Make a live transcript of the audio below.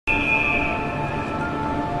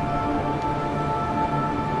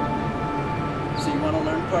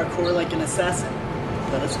parkour like an assassin.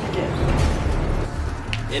 Let us begin.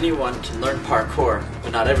 Anyone can learn parkour,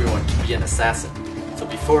 but not everyone can be an assassin. So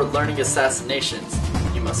before learning assassinations,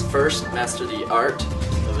 you must first master the art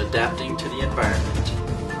of adapting to the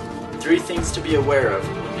environment. 3 things to be aware of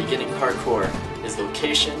when beginning parkour is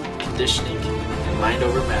location, conditioning, and mind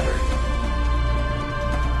over matter.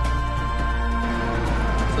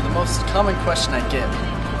 So the most common question I get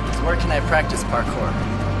is, where can I practice parkour?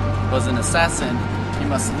 Well, as an assassin, you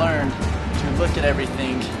must learn to look at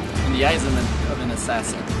everything in the eyes of an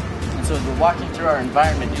assassin. And so as we're walking through our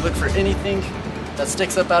environment, you look for anything that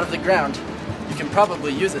sticks up out of the ground. You can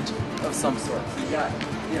probably use it of some sort. So you got,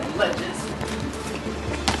 ledges.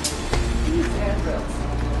 Use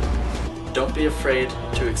handrails. Don't be afraid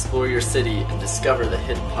to explore your city and discover the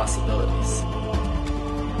hidden possibilities.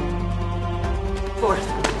 Fourth,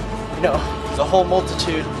 there's a whole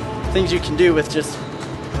multitude of things you can do with just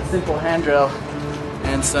a simple handrail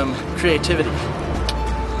and some creativity.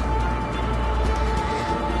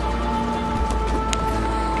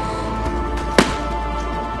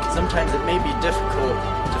 Sometimes it may be difficult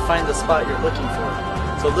to find the spot you're looking for,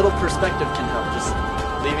 so a little perspective can help. Just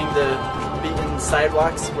leaving the beaten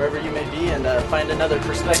sidewalks wherever you may be and find another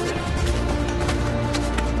perspective.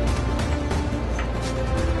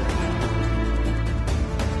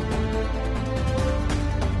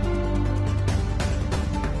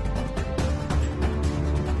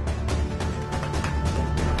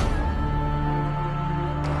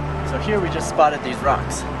 So here we just spotted these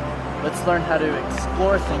rocks. Let's learn how to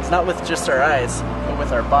explore things, not with just our eyes, but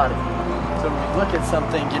with our body. So when we look at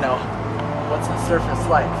something, what's the surface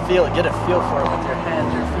like? Feel it, get a feel for it with your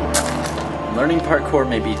hands, your feet. Learning parkour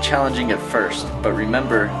may be challenging at first, but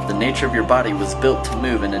remember, the nature of your body was built to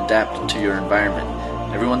move and adapt to your environment.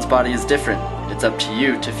 Everyone's body is different. It's up to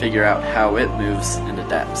you to figure out how it moves and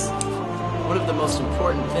adapts. One of the most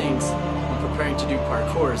important things when preparing to do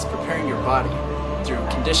parkour is preparing your body through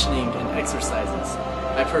conditioning and exercises.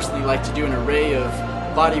 I personally like to do an array of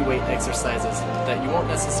body weight exercises that you won't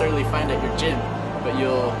necessarily find at your gym, but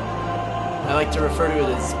I like to refer to it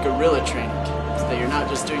as guerrilla training, so that you're not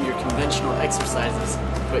just doing your conventional exercises,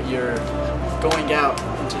 but you're going out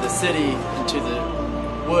into the city, into the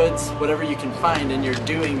woods, whatever you can find, and you're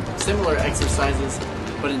doing similar exercises,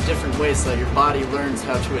 but in different ways so that your body learns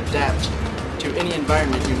how to adapt to any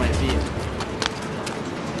environment you might be in.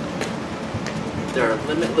 There are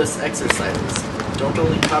limitless exercises. Don't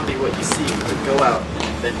only copy what you see, but go out and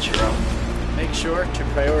invent your own. Make sure to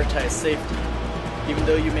prioritize safety. Even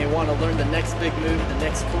though you may want to learn the next big move, the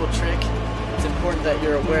next cool trick, it's important that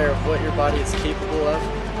you're aware of what your body is capable of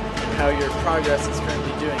and how your progress is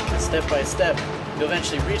currently doing. Because step by step, you'll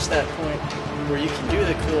eventually reach that point where you can do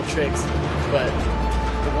the cool tricks, but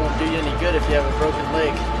it won't do you any good if you have a broken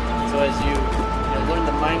leg. So as you learn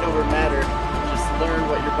the mind over matter, learn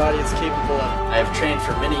what your body is capable of. I have trained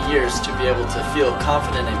for many years to be able to feel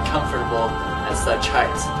confident and comfortable at such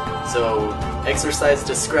heights. So exercise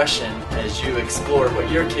discretion as you explore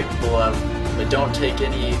what you're capable of, but don't take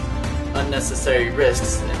any unnecessary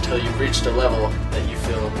risks until you've reached a level that you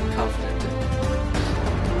feel confident in.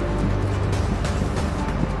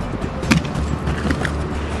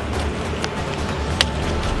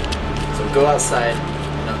 So go outside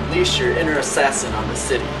and unleash your inner assassin on the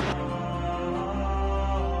city.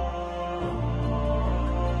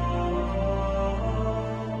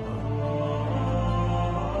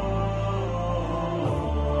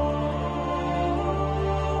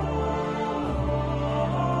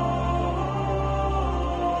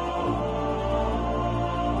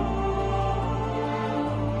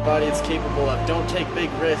 Body is capable of. Don't take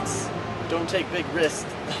big risks. Don't take big risks.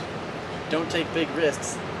 Don't take big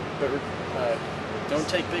risks. But don't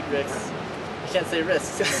take big risks. I can't say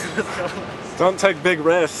risks. Don't take big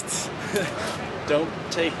risks. Don't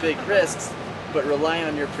take big risks, but rely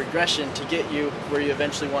on your progression to get you where you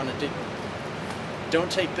eventually want to do.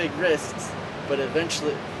 Don't take big risks, but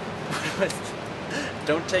eventually.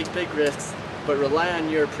 Don't take big risks, but rely on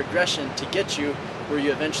your progression to get you where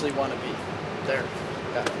you eventually want to be. There.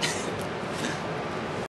 Got it.